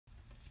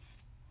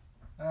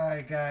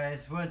Alright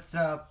guys, what's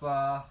up?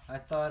 I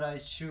thought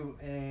I'd shoot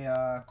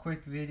a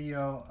quick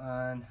video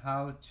on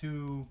how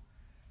to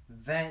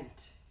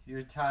vent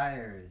your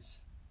tires.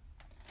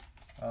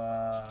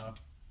 Up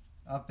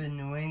in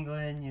New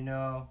England,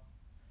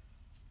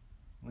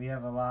 we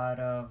have a lot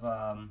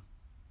of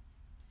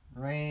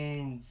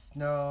rain,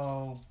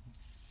 snow,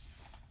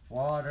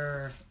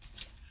 water,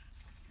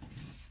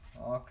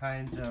 all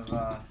kinds of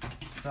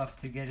stuff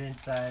to get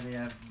inside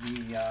of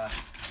the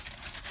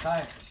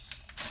tires.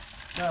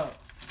 So,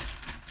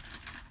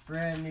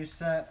 brand new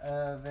set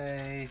of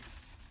a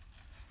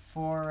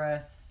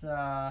 4S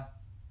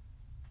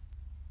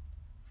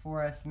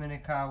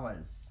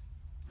Minikawas.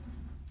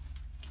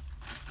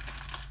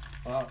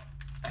 Well,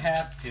 I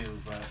have to,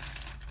 but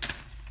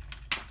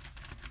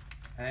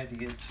I had to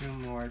get two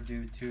more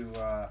due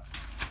to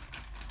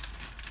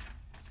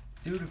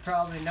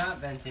probably not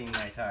venting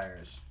my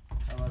tires.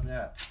 How about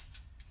that?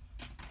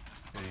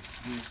 Okay,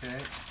 excuse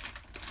it.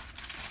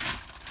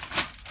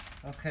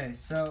 Okay,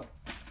 so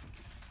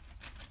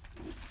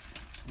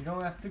you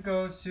don't have to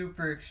go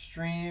super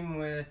extreme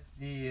with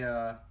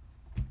the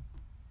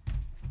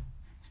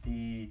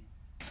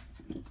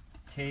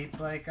tape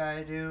like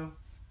I do.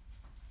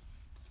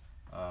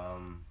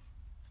 I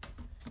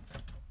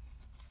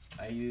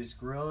use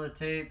Gorilla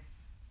Tape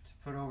to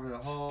put over the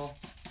hole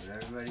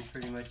that everybody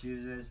pretty much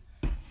uses,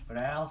 but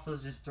I also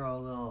just throw a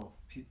little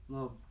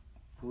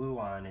glue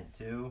on it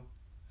too.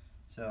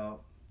 So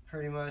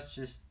pretty much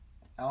just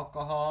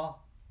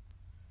alcohol,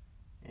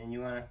 and you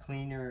want to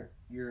clean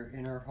your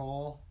inner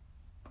hole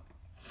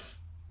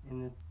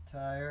in the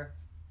tire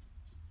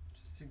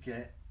just to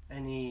get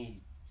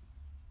any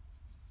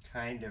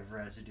kind of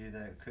residue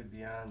that could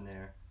be on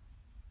there.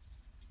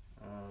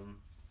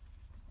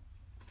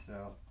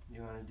 So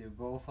you want to do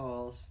both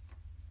holes.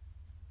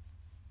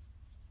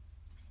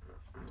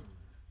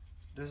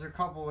 There's a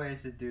couple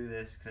ways to do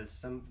this because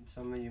some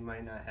of you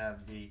might not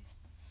have the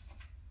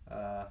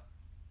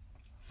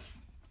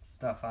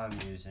stuff I'm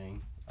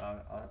using.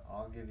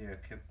 I'll give you a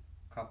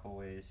couple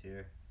ways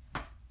here.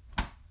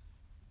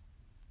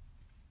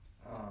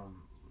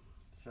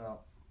 So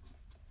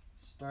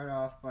start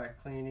off by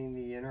cleaning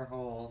the inner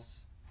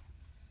holes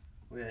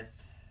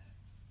with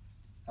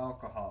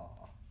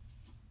alcohol.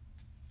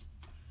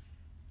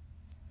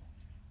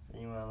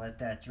 Then you want to let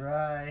that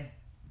dry,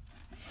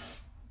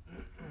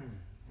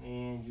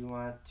 and you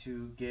want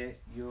to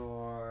get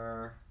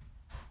your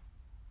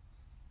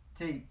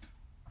tape.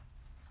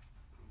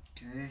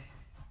 Okay.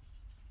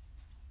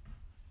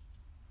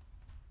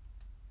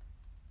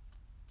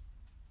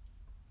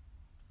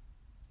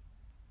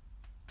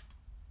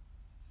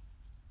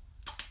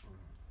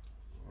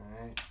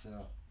 Alright,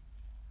 so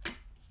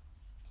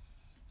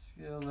just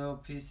get a little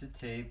piece of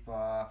tape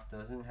off.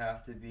 Doesn't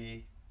have to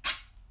be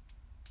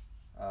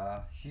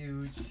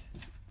huge.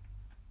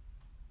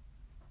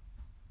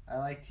 I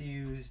like to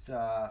use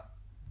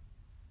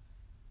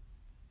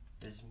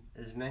as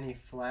many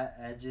flat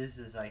edges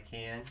as I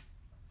can.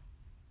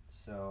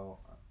 So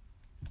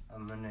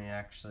I'm going to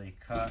actually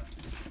cut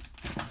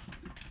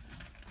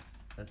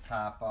the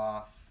top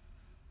off.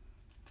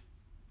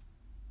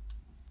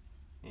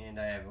 And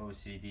I have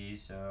OCD,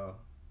 so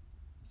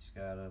it's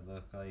got to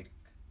look like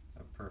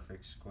a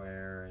perfect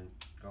square and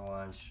go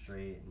on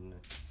straight and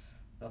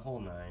the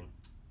whole nine.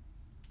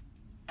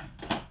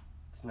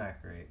 It's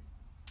not great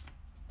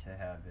to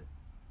have it.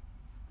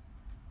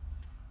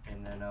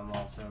 And then I'm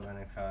also going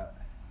to cut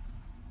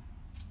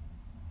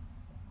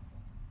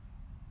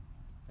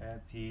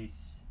that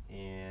piece,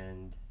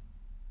 and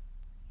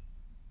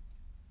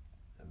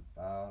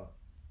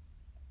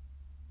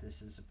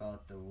this is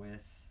about the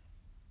width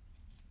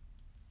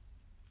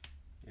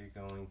you're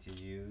going to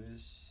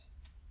use.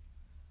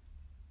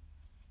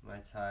 My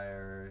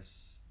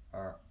tires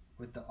are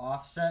with the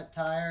offset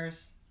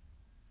tires.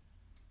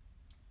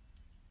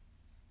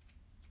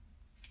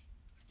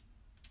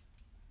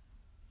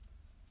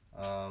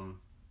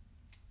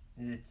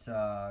 It's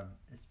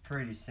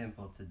pretty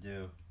simple to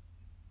do.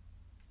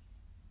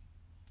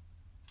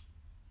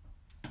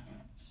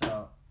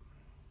 So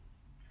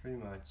pretty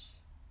much,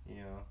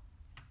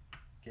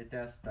 get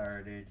that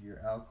started. Your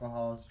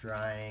alcohol's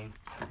drying.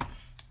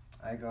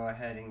 I go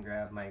ahead and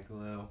grab my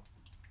glue.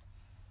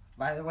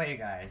 By the way,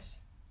 guys,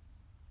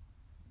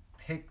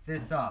 pick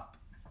this up.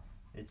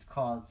 It's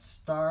called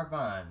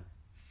Starbond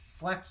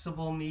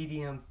Flexible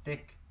Medium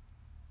Thick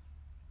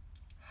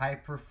High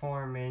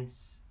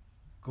Performance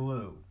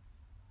Glue.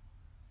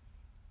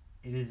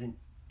 It is an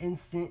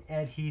instant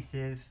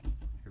adhesive.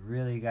 I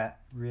really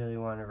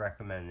want to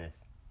recommend this.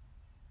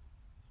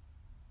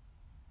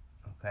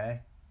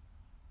 Okay?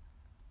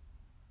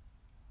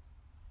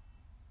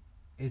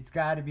 It's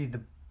got to be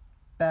the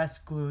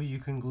best glue you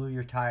can glue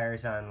your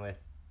tires on with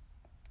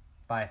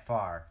by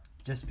far,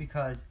 just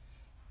because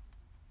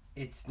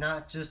it's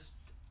not just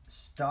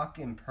stuck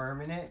and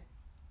permanent,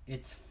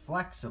 it's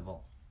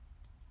flexible.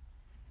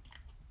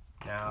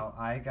 Now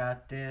I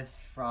got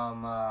this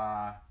from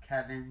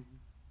Kevin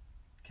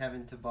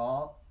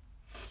Tybalt.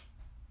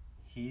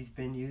 He's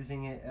been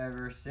using it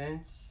ever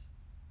since.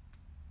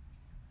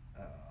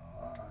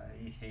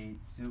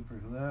 hate super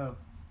glue.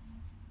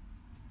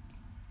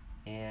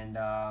 And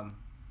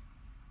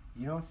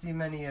you don't see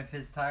many of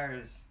his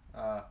tires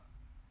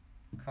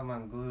come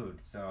unglued,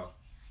 so,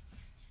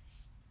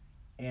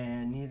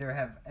 and neither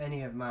have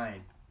any of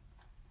mine.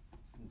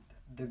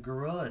 The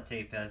Gorilla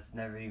Tape has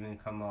never even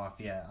come off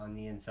yet on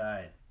the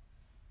inside,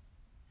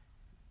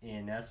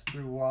 and that's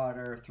through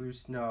water, through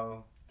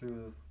snow,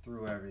 through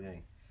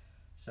everything.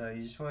 So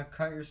you just want to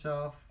cut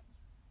yourself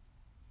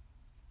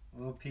a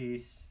little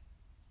piece,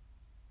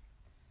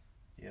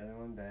 the other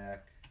one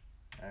back.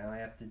 I only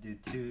have to do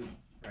 2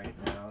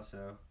 right now,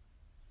 so,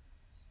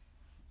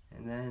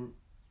 and then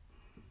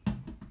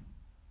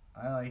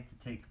I like to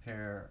take a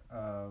pair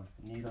of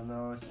needle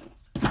nose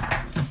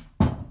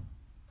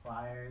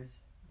pliers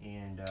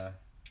and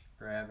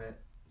grab it,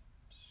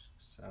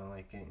 so I don't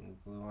like getting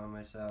glue on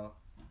myself.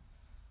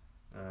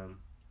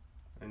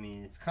 I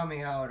mean, it's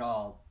coming out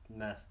all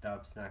messed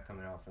up, it's not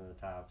coming out from the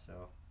top,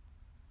 so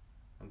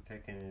I'm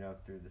picking it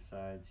up through the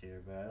sides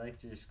here, but I like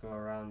to just go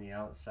around the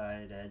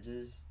outside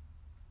edges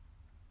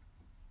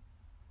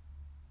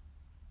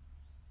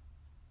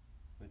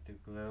with the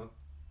glue,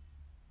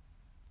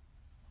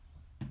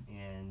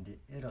 and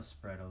it'll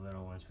spread a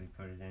little once we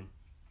put it in.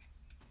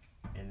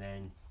 And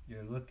then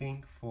you're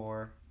looking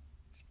for,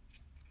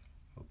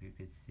 hope you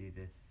could see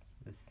this,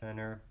 the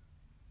center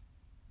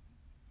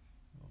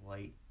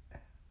light,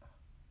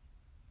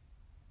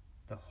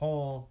 the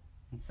hole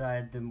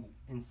inside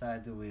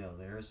the wheel.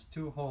 There's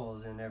 2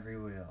 holes in every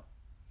wheel.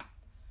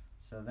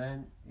 So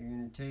then you're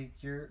going to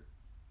take your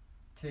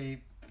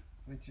tape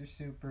with your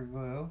super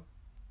glue,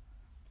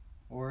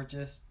 or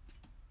just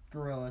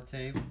Gorilla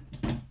Tape,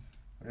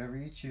 whatever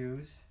you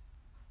choose,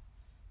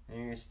 and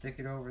you're going to stick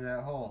it over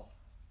that hole.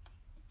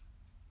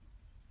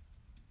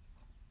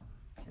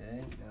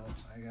 Okay, now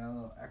I got a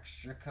little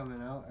extra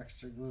coming out,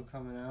 extra glue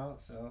coming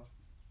out, so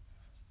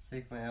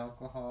take my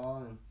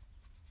alcohol and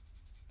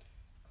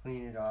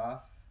clean it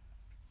off.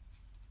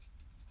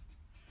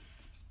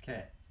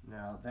 Okay,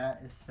 now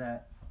that is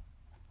set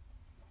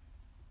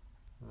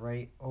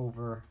right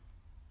over,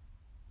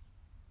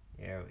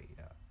 there we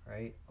go,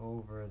 right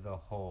over the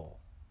hole.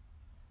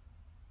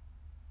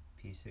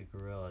 Piece of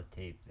Gorilla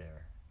Tape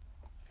there.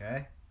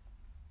 Okay?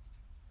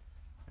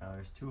 Now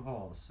there's 2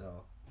 holes,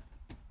 so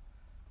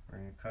we're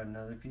going to cut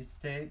another piece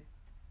of tape.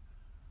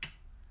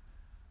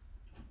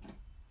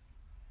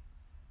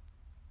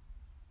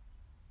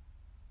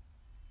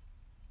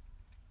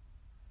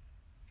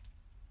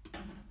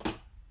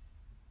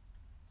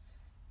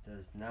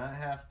 Does not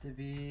have to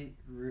be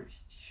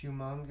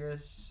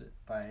humongous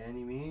by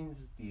any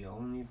means. The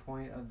only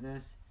point of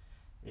this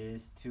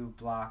is to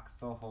block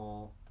the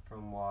hole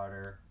from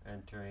water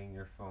entering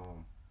your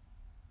foam.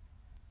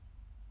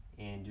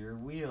 And your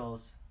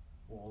wheels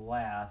will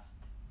last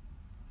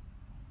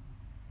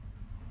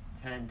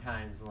 10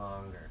 times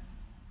longer.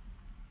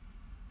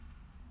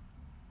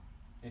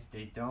 If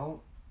they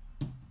don't,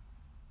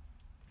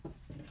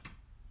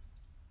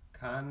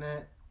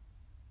 comment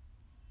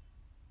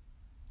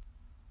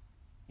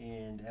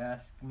and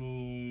ask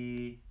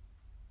me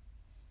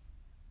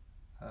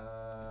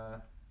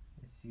if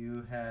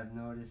you have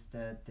noticed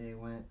that they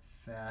went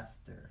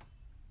faster.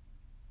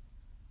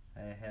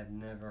 I have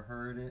never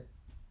heard it,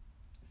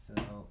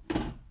 so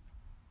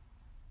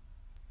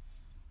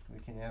we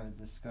can have a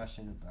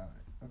discussion about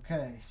it.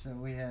 Okay, so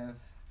we have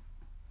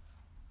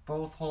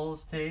both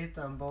holes taped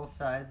on both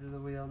sides of the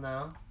wheel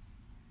now.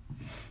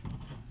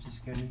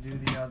 Just gonna do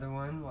the other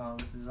one while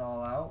this is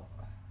all out.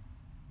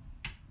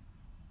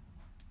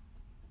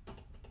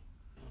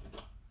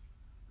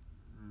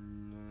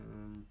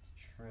 And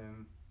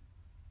trim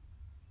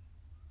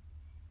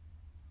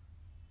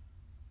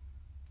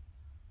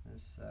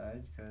this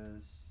side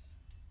because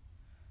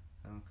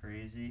I'm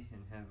crazy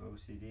and have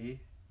OCD,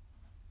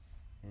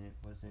 and it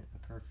wasn't a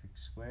perfect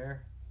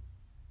square.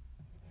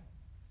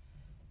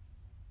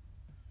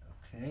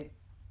 Okay,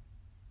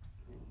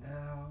 and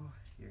now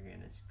you're going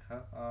to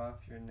cut off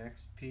your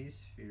next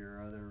piece for your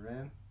other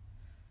rim.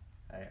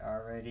 I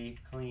already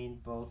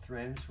cleaned both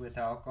rims with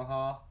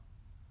alcohol.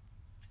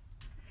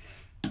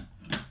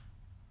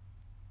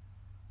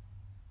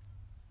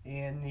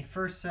 And the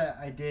first set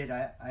I did,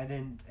 I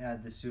didn't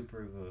add the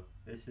super glue.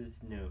 This is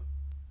new.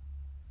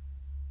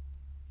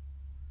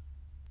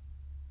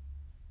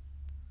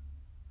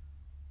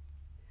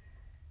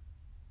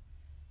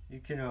 You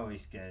can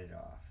always get it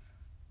off.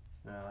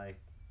 It's not like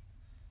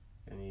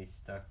it's gonna be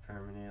stuck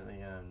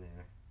permanently on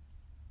there.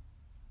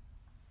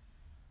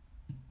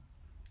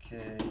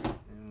 Okay,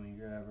 and we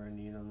grab our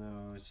needle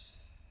nose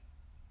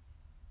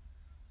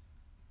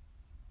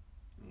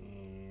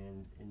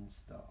and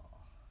install.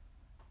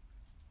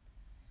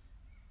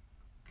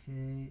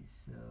 Okay,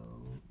 so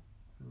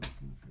we're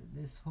looking for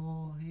this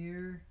hole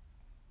here,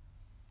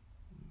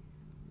 and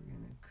we're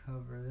gonna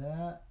cover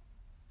that.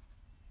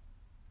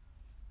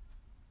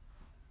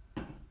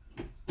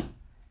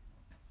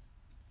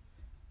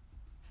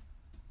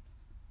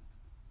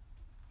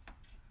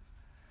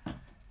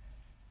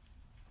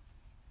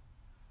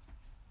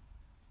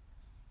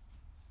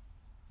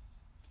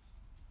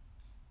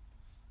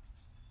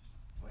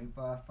 Wipe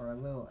off our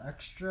little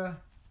extra.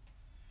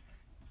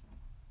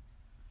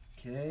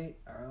 Okay,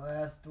 our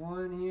last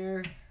one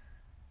here.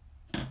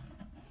 And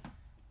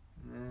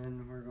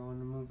then we're going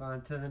to move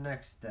on to the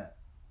next step.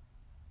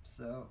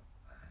 So,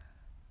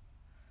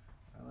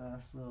 our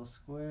last little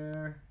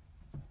square.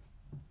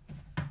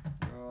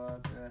 Throw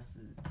out the rest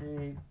of the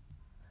tape.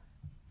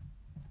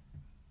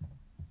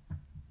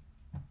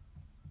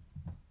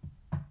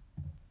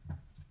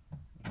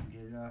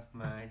 Get off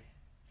my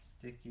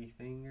sticky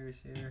fingers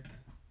here.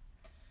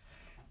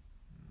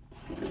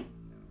 And then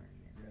we're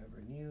going to grab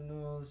our needle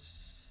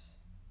nose.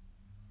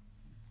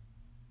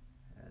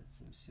 Add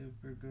some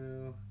super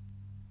glue.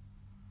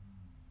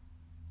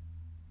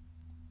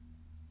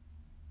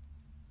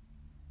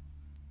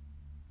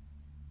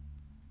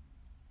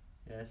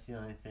 That's the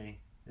only thing.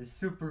 This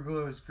super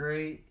glue is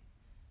great.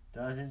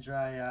 Doesn't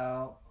dry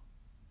out.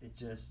 It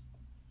just,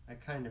 I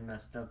kind of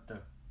messed up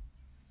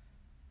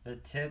the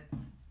tip.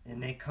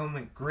 And they come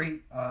with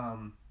great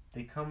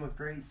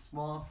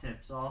small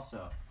tips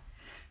also.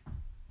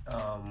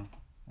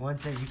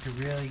 Ones that you could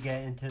really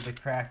get into the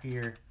crack of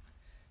your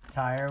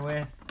tire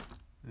with.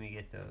 Let me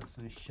get those.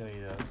 Let me show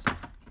you those.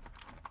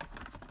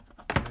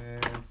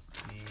 Where's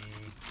the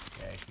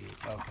jacket?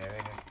 Okay,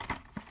 right here.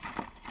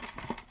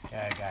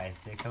 Yeah, guys,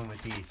 they come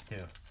with these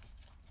too.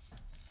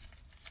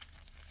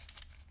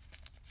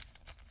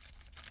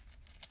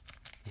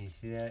 Can you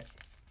see that?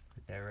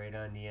 Put that right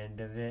on the end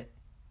of it.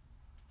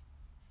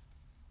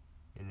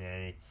 And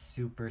then it's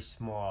super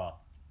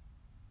small.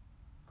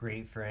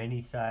 Great for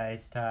any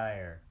size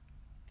tire.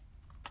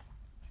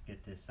 Let's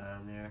get this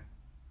on there.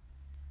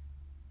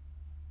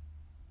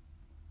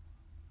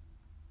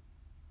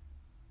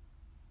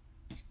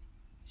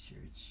 Sure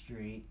it's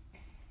straight.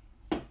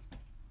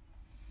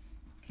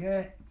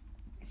 Okay,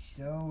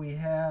 so we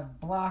have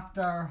blocked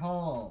our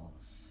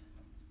holes.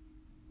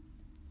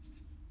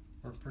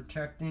 We're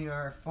protecting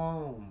our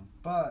foam,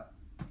 but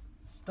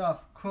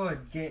stuff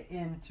could get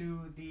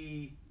into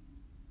the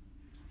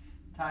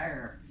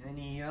tire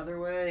any other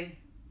way.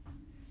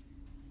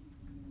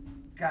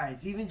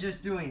 Guys, even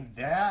just doing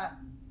that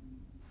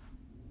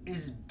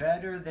is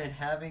better than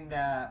having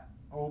that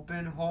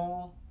open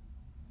hole.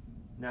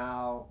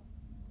 Now,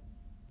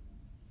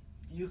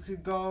 you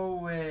could go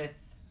with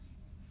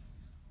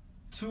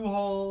 2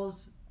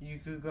 holes, you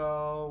could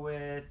go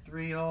with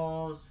 3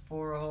 holes,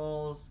 4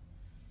 holes.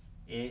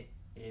 It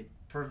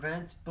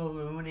prevents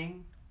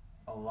ballooning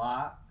a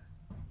lot.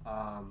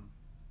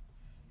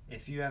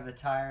 If you have a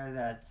tire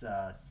that's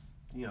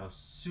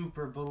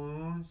super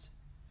balloons,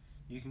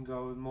 you can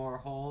go with more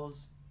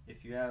holes.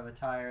 If you have a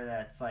tire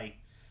that's like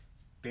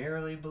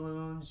barely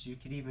balloons, you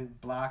could even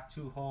block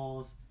 2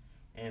 holes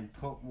and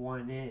put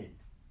 1 in.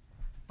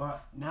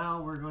 But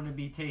now we're going to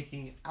be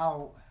taking it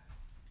out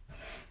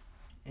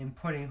and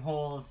putting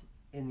holes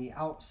in the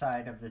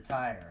outside of the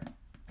tire.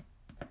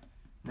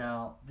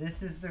 Now,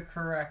 this is the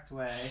correct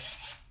way.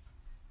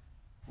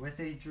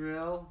 With a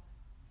drill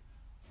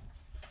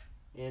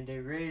and a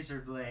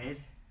razor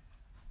blade.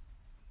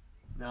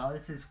 Now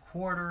this is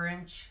 1/4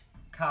 inch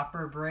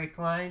copper brake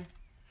line.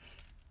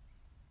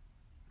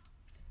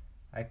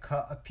 I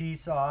cut a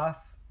piece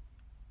off,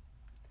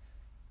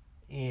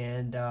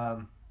 and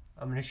I'm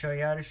going to show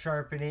you how to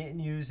sharpen it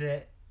and use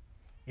it.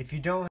 If you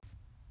don't have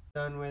it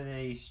done with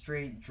a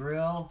straight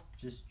drill,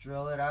 just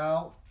drill it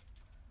out.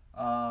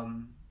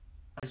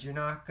 Because you're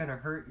not going to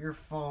hurt your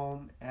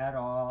foam at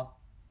all.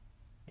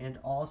 And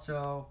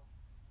also,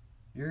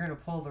 you're going to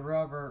pull the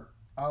rubber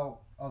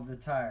out of the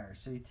tire.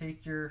 So you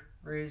take your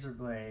razor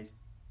blade,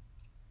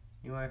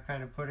 you want to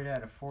kind of put it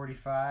at a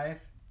 45,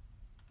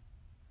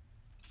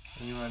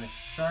 and you want to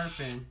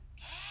sharpen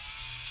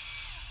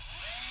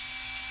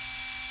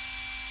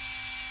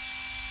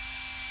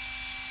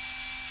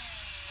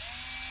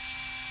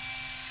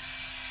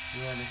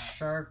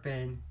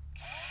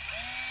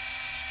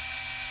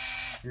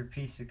your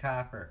piece of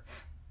copper.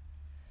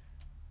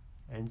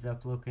 Ends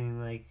up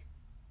looking like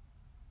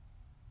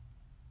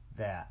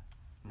that.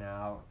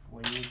 Now,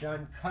 when you're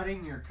done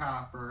cutting your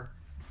copper,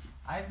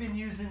 I've been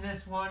using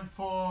this one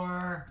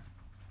for,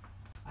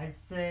 I'd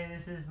say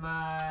this is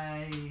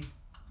my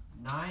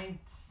 9th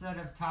set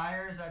of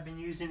tires. I've been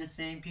using the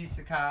same piece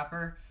of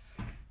copper.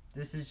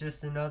 This is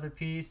just another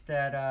piece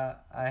that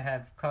I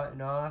have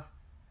cutting off.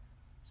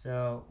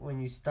 So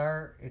when you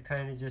start, it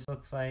kind of just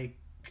looks like,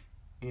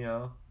 you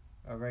know,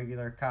 a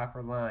regular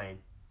copper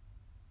line.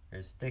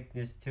 There's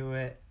thickness to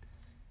it.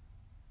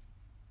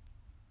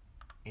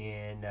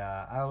 And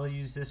I will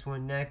use this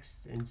one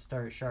next and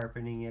start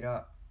sharpening it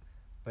up.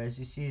 But as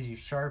you see, as you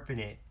sharpen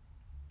it,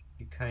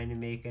 you kind of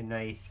make a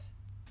nice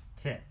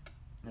tip.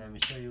 Now I'm going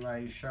to show you why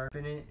you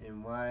sharpen it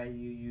and why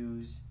you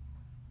use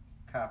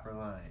copper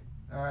line.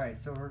 Alright,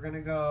 so we're going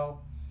to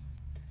go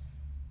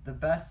the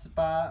best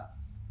spot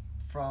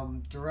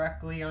from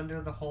directly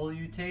under the hole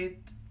you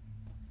taped,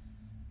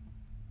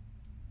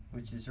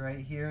 which is right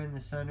here in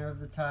the center of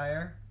the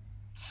tire.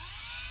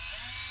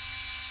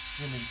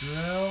 You're going to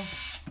drill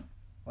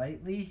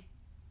lightly,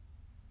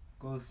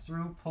 goes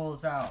through,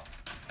 pulls out.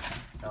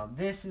 Now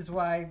this is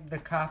why the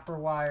copper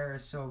wire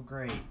is so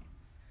great.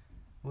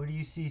 what do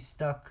you see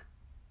stuck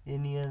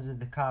in the end of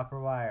the copper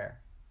wire?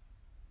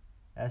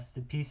 That's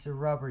the piece of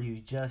rubber you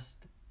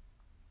just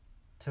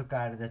took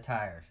out of the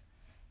tires.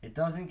 It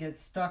doesn't get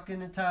stuck in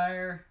the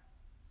tire.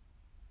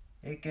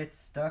 It gets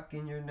stuck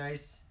in your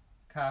nice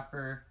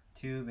copper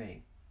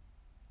tubing.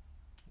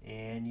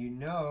 And you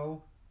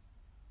know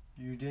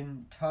you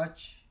didn't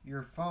touch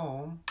your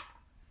foam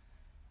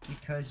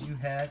because you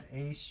had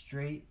a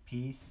straight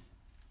piece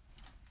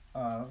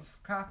of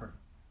copper.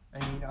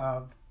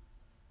 Of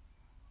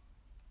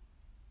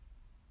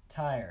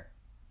tire.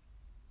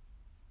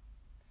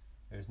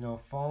 There's no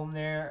foam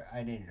there.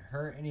 I didn't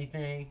hurt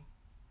anything.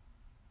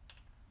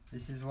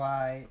 This is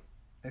why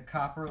the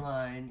copper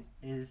line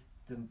is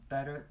the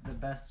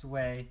best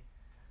way,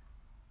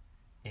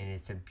 and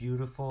it's a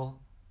beautiful,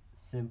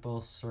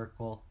 simple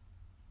circle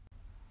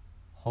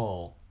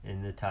hole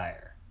in the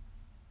tire.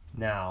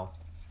 Now,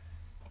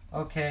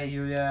 okay,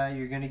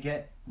 you're gonna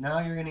get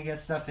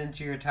stuff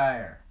into your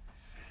tire,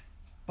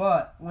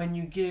 but when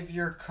you give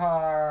your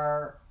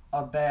car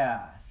a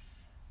bath,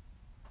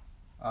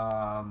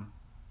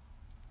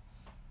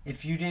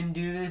 if you didn't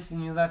do this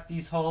and you left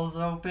these holes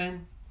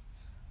open,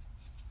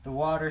 the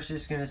water's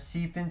just going to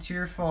seep into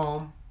your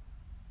foam,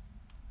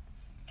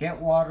 get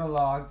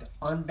waterlogged,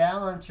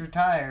 unbalance your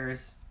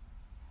tires,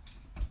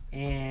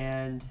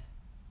 and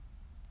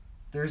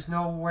there's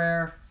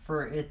nowhere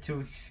for it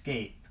to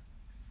escape.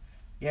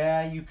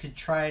 Yeah, you could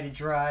try to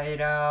dry it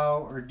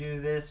out or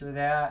do this or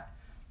that,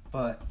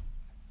 but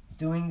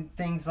doing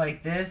things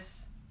like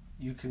this,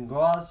 you can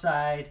go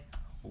outside,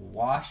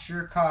 wash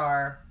your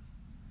car,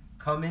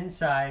 come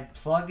inside,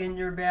 plug in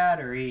your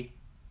battery,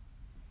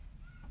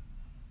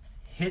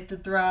 hit the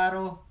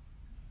throttle,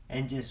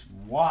 and just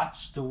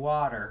watch the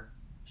water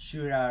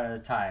shoot out of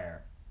the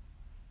tire.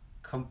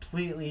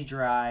 Completely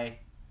dry,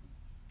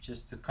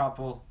 just a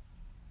couple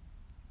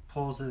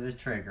pulls of the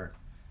trigger.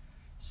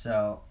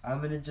 So I'm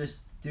going to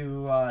just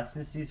do,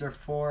 since these are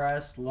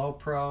 4S low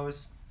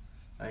pros,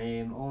 I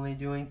am only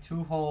doing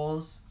 2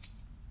 holes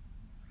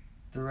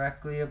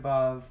directly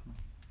above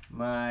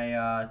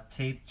my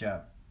tape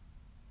job.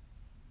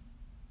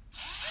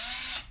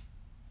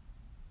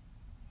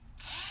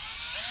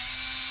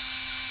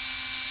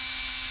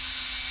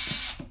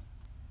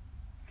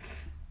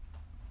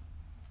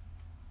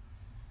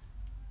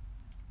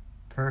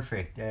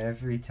 Perfect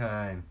every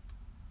time.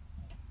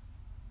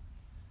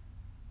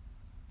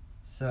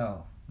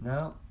 So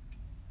now,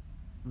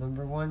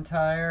 number 1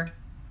 tire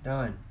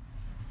done.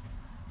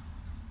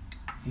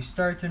 If you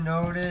start to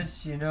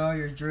notice,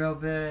 your drill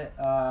bit,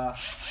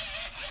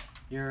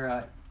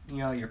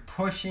 you're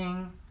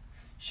pushing.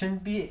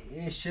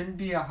 It shouldn't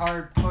be a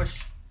hard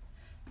push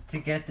to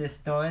get this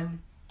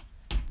done.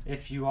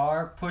 If you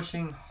are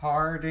pushing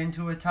hard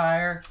into a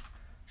tire,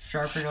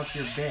 sharpen up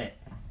your bit.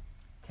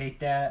 Take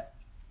that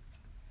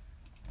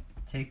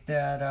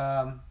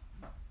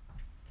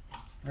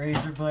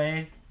razor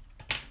blade,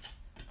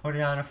 put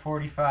it on a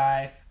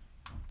 45,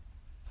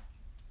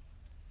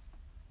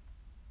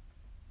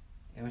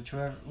 and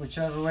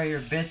whichever way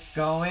your bit's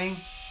going,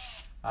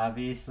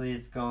 obviously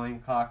it's going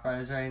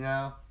clockwise right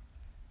now,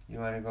 you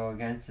want to go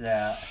against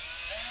that.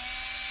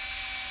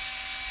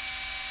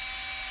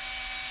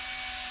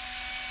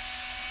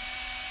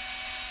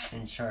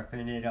 And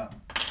sharpen it up.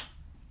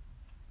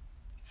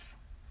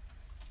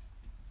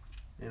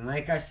 And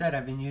like I said,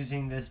 I've been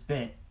using this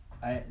bit.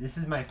 This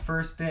is my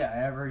first bit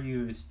I ever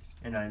used,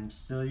 and I'm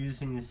still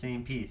using the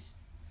same piece.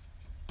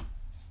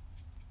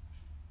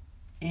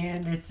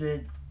 And it's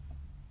a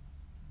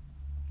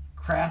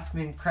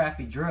Craftsman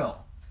crappy drill.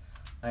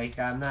 Like,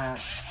 I'm not,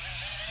 as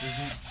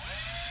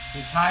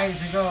high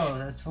as it goes,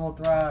 that's full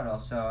throttle.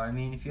 So, I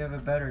mean, if you have a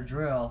better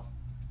drill.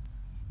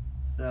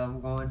 So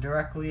I'm going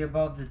directly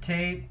above the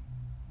tape.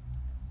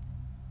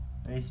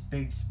 Nice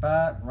big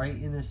spot right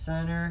in the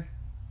center.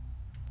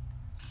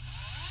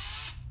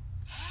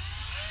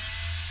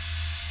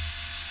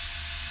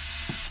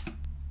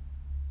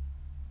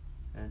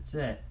 That's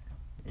it.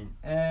 And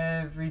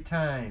every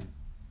time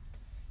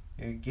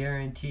you're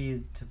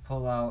guaranteed to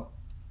pull out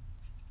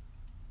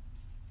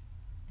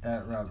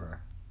that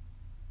rubber.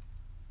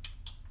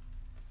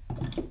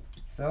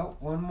 So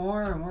one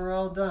more and we're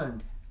all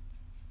done.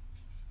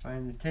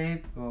 Find the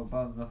tape, go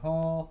above the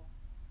hole.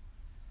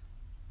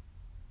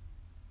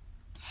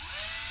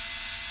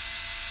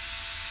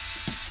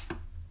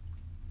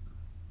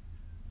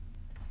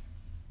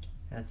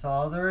 That's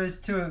all there is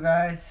to it,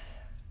 guys.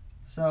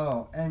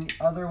 So, and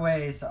other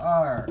ways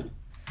are,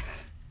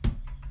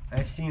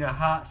 I've seen a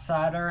hot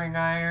soldering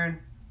iron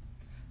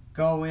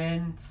go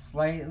in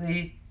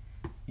slightly.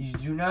 You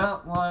do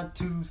not want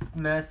to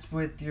mess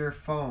with your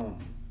foam.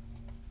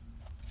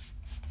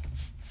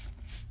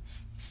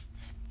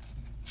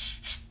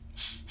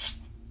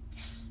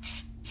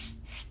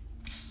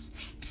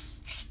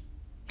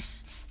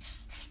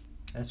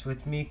 That's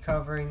with me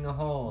covering the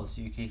holes.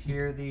 You can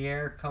hear the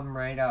air come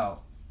right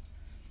out.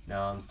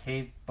 Now I'm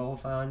taped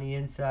both on the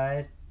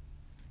inside.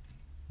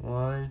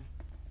 1,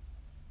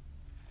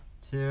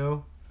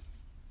 2.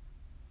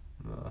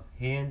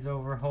 Hands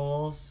over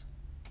holes.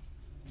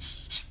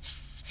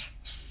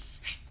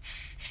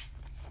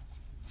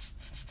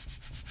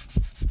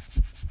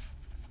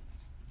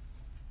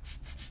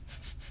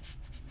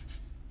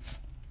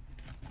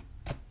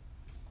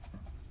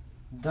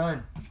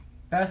 done.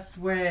 Best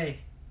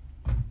way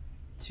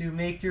to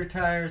make your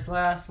tires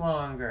last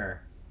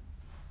longer.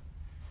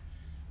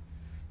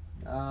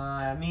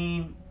 I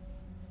mean,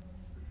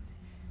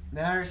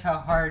 matters how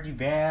hard you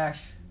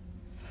bash.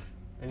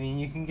 I mean,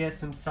 you can get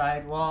some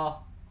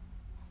sidewall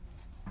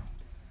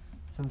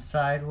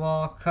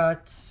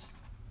cuts,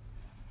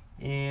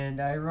 and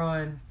I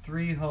run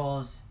 3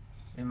 holes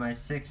in my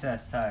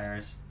 6S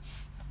tires.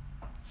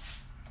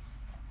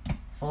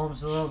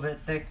 Foam's a little bit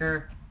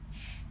thicker,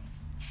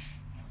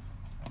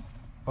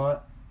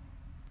 but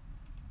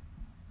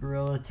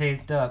Gorilla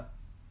taped up,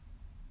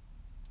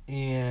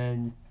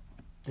 and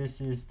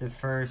these are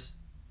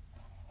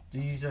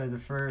the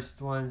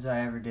first ones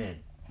I ever did.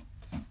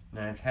 And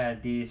I've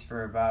had these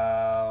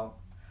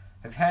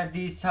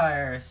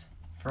tires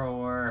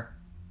for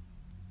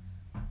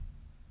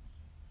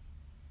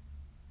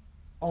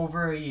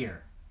over a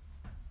year.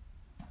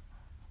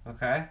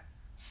 Okay?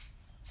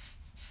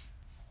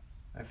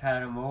 I've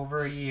had them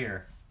over a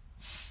year.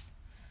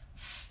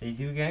 They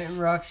do get in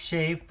rough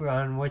shape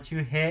on what you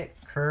hit,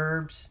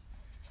 curbs,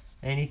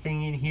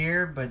 anything in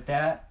here, but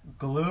that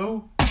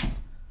glue,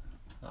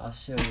 I'll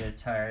show you a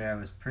tire that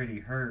was pretty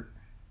hurt.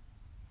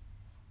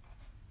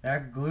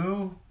 That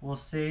glue will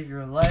save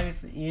your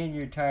life and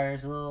your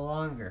tires a little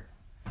longer.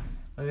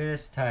 Look at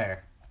this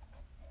tire.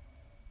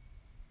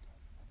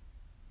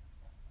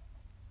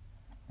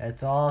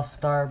 That's all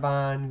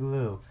Starbond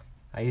glue.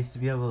 I used to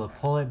be able to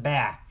pull it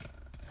back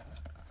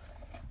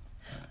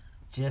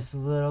just a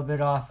little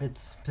bit off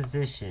its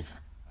position.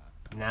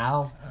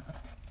 Now,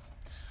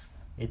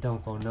 it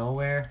don't go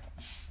nowhere.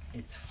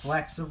 It's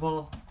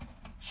flexible.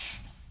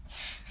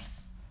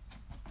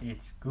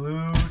 It's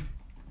glued.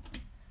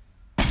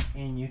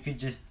 And you could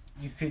just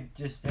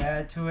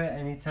add to it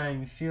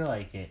anytime you feel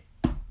like it.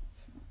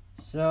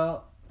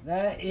 So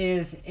that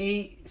is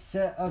 8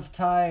 set of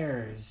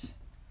tires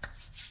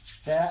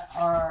that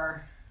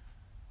are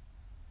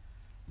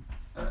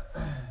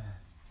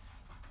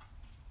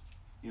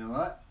you know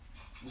what?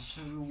 Just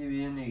let me give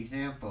you an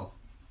example.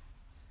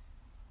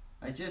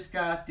 I just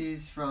got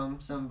these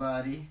from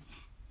somebody.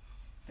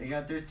 They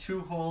got their 2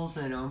 holes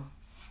in them,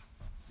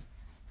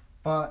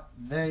 but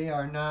they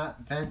are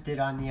not vented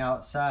on the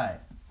outside.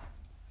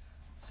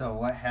 So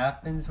what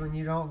happens when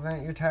you don't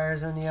vent your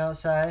tires on the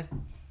outside?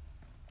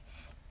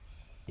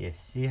 You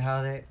see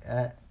how they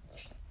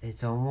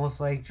it's almost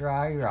like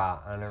dry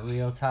rot on a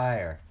real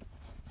tire.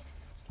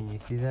 Can you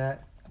see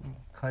that?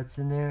 Cuts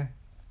in there.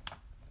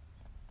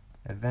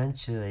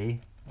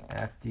 Eventually,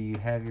 after you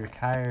have your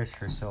tires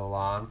for so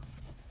long,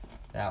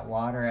 that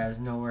water has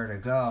nowhere to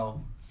go.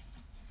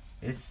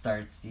 It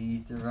starts to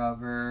eat the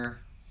rubber,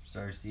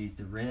 starts to eat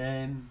the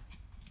rim,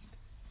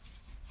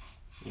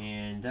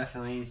 and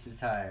definitely eats the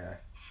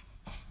tire.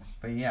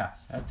 But yeah,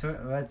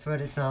 that's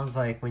what it sounds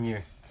like when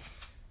you're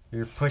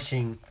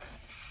pushing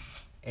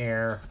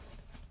air.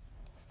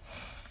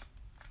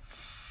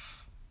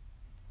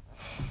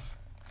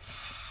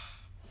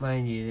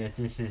 Mind you that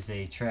this is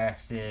a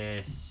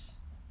Traxxas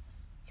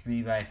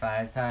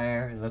 3x5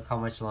 tire, and look how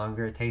much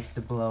longer it takes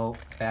to blow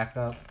back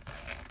up.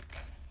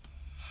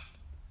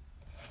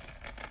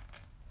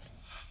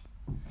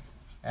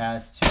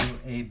 As to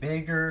a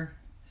bigger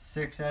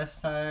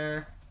 6S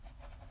tire,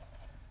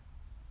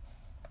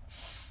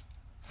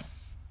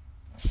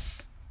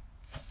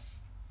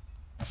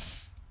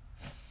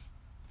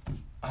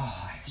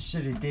 I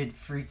should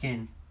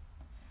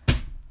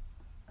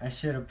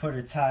have put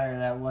a tire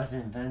that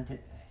wasn't vented.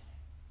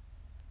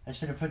 I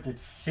should have put the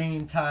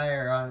same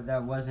tire on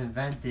that wasn't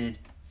vented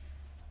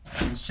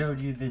and showed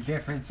you the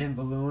difference in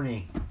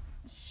ballooning.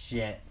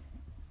 Shit.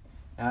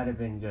 That would have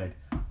been good.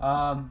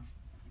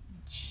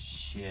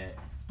 Shit.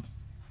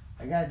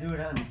 I gotta do it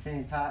on the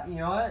same tire. You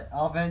know what?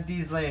 I'll vent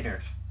these later.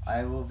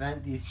 I will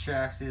vent these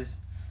Traxxas.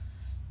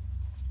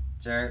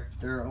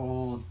 They're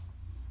old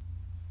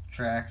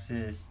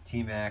Traxxas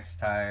T-Max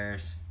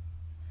tires.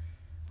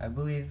 I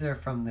believe they're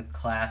from the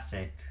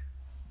classic.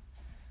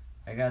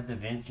 I got the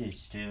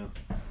vintage too.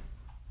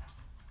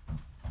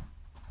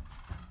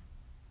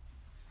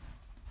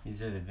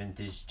 These are the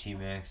vintage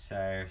T-Max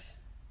tires.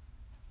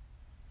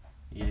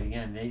 Yet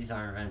again, these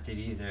aren't vented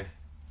either.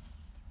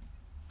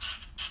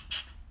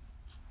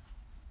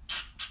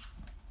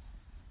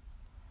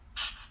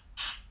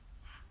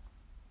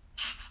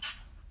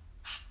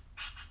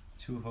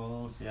 Two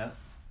holes, yeah.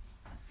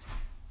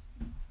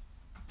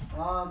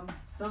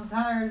 Some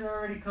tires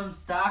already come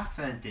stock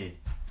vented.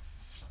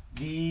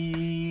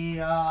 The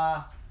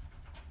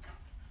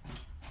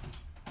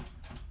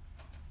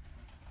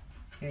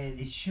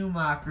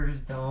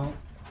Schumachers don't,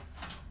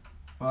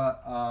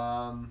 but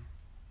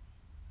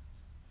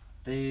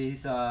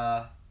these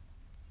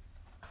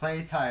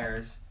clay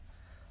tires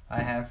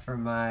I have for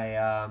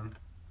my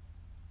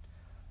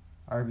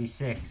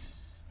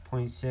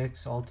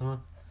RB6.6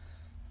 Ultima.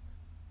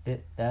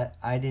 That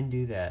I didn't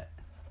do that.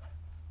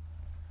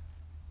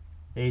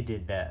 They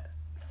did that.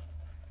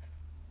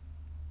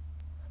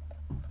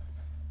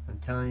 I'm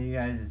telling you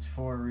guys, it's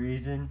for a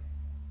reason.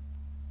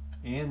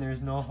 And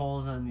there's no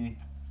holes on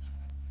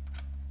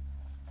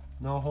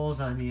no holes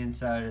on the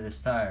inside of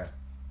this tire.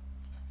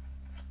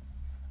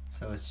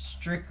 So it's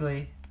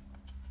strictly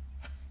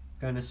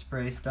gonna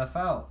spray stuff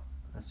out.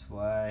 That's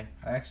why,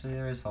 actually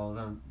there is holes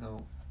on,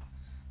 no,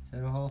 is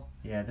that a hole?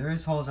 Yeah, there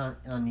is holes on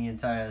the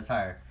inside of the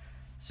tire.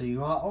 So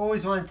you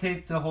always want to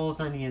tape the holes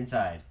on the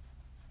inside.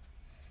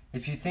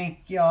 If you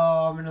think, yo,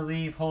 I'm gonna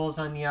leave holes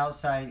on the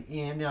outside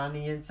and on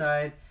the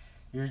inside,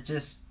 you're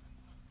just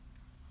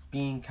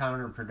being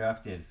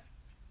counterproductive.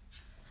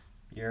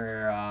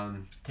 You're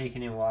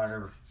taking in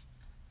water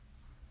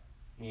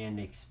and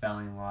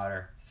expelling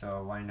water,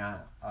 so why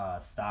not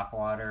stop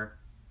water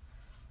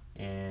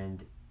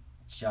and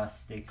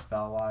just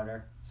expel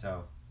water?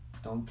 So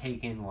don't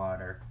take in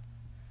water,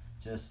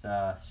 just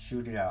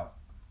shoot it out.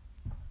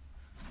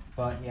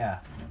 But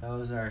yeah,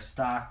 those are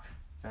stock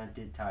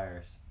vented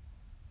tires.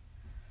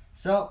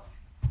 So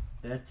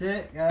that's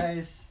it,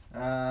 guys.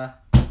 I'm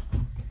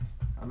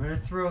gonna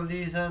throw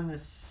these on the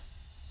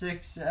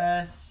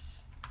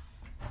 6S,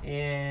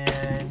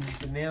 and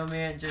the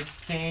mailman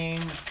just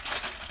came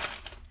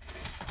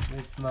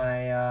with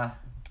my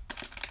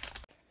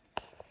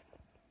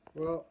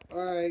well,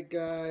 alright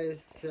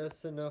guys,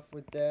 that's enough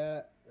with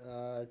that.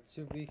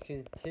 To be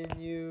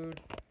continued.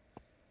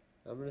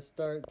 I'm gonna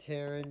start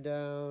tearing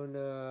down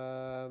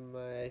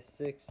my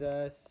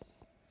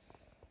 6S,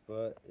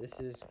 but this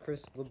is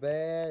Chris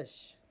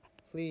Lebash.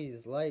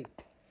 Please like,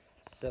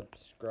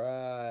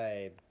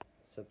 subscribe.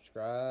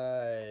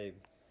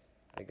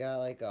 I got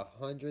like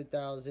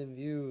 100,000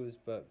 views,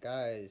 but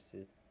guys,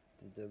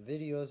 the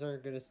videos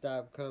aren't gonna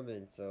stop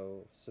coming,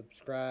 so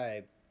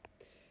subscribe.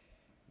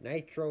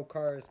 Nitro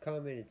car is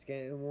coming, it's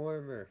getting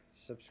warmer.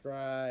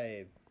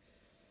 Subscribe.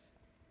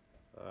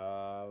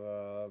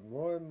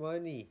 More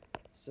money.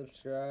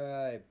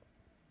 Subscribe.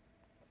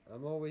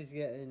 I'm always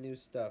getting new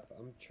stuff.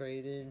 I'm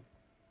trading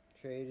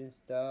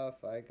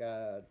stuff. I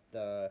got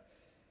the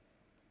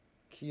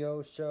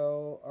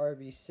Kyosho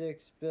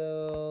RB6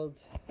 build.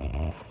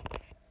 I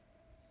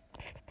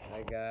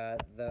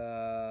got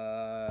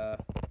the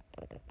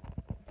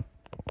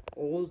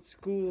old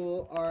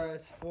school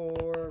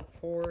RS4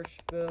 Porsche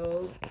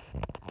build.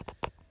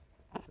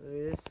 Look at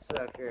this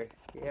sucker.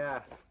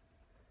 Yeah.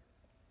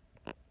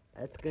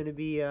 That's gonna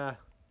be a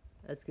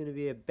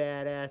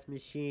badass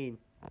machine.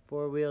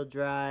 4-wheel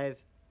drive.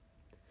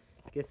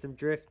 Get some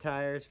drift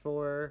tires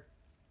for her.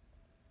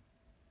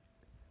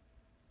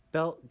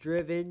 Belt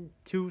driven,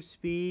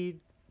 2-speed.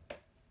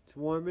 It's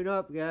warming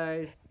up,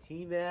 guys.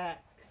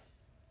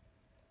 T-Max.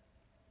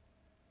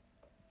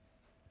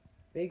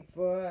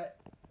 Bigfoot.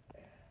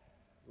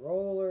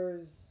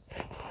 Rollers.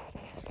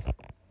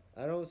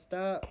 I don't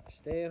stop.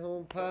 Stay at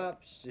home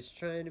pops. Just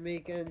trying to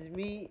make ends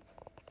meet.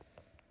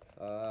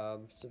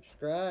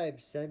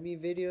 Subscribe. Send me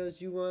videos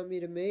you want me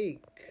to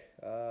make.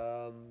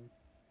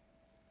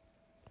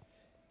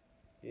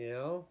 You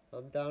know,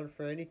 I'm down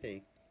for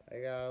anything. I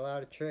got a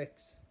lot of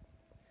tricks.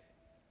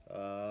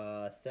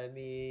 Send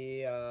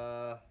me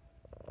how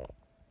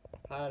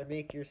to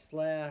make your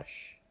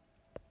slash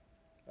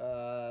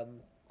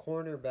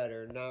corner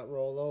better, not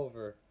roll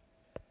over.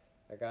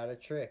 I got a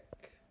trick.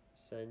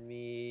 Send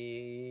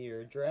me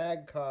your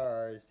drag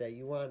cars that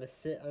you want to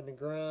sit on the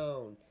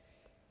ground.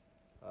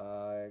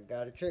 I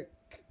got a trick.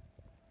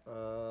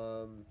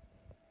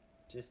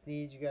 Just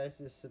need you guys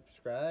to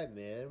subscribe,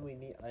 man.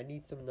 I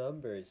need some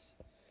numbers,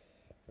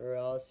 or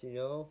else, you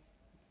know,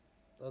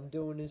 I'm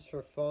doing this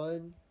for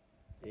fun.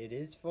 It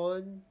is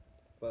fun,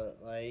 but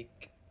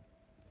like,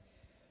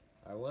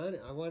 I want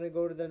to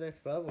go to the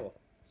next level.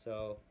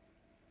 So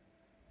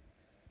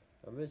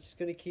I'm just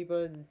gonna keep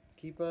on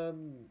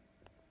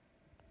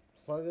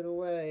plugging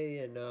away,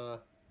 and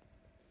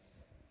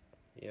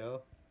you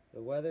know,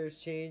 the weather's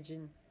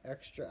changing.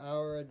 Extra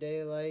hour of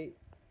daylight.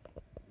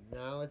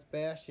 Now it's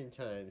bashing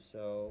time,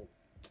 so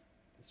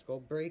let's go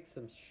break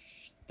some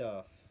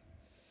stuff.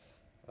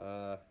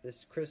 This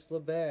is Chris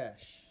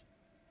Lebash.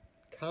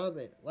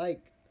 Comment,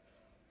 like,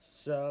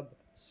 subscribe.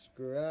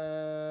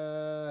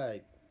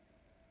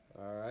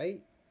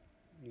 Alright?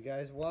 You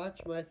guys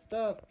watch my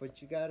stuff,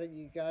 but you gotta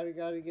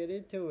get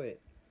into it.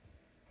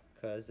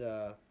 'Cause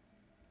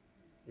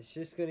it's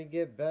just gonna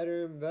get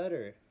better and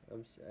better.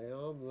 I'm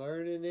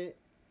learning it.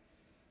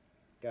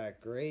 Got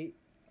great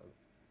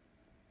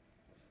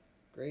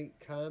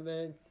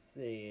comments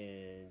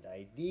and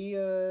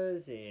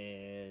ideas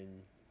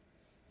and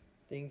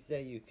things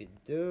that you could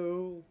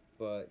do,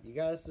 but you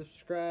gotta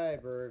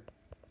subscribe, or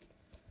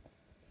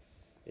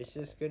it's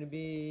just gonna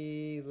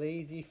be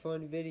lazy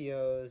fun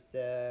videos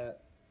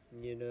that,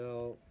 you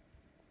know,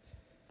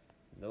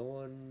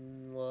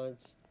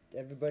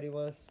 everybody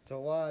wants to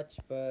watch,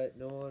 but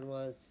no one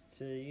wants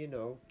to, you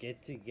know,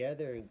 get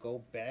together and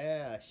go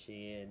bash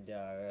and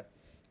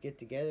get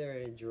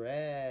together and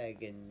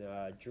drag and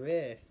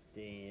drift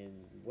and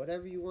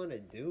whatever you want to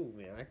do,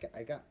 man.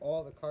 I got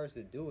all the cars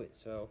to do it.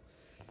 So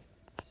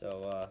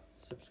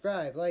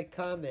subscribe, like,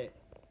 comment.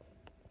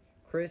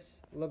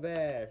 Chris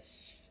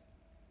Lebash,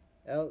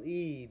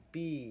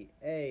 Lebash.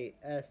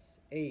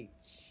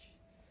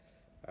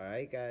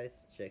 Alright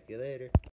guys, check you later.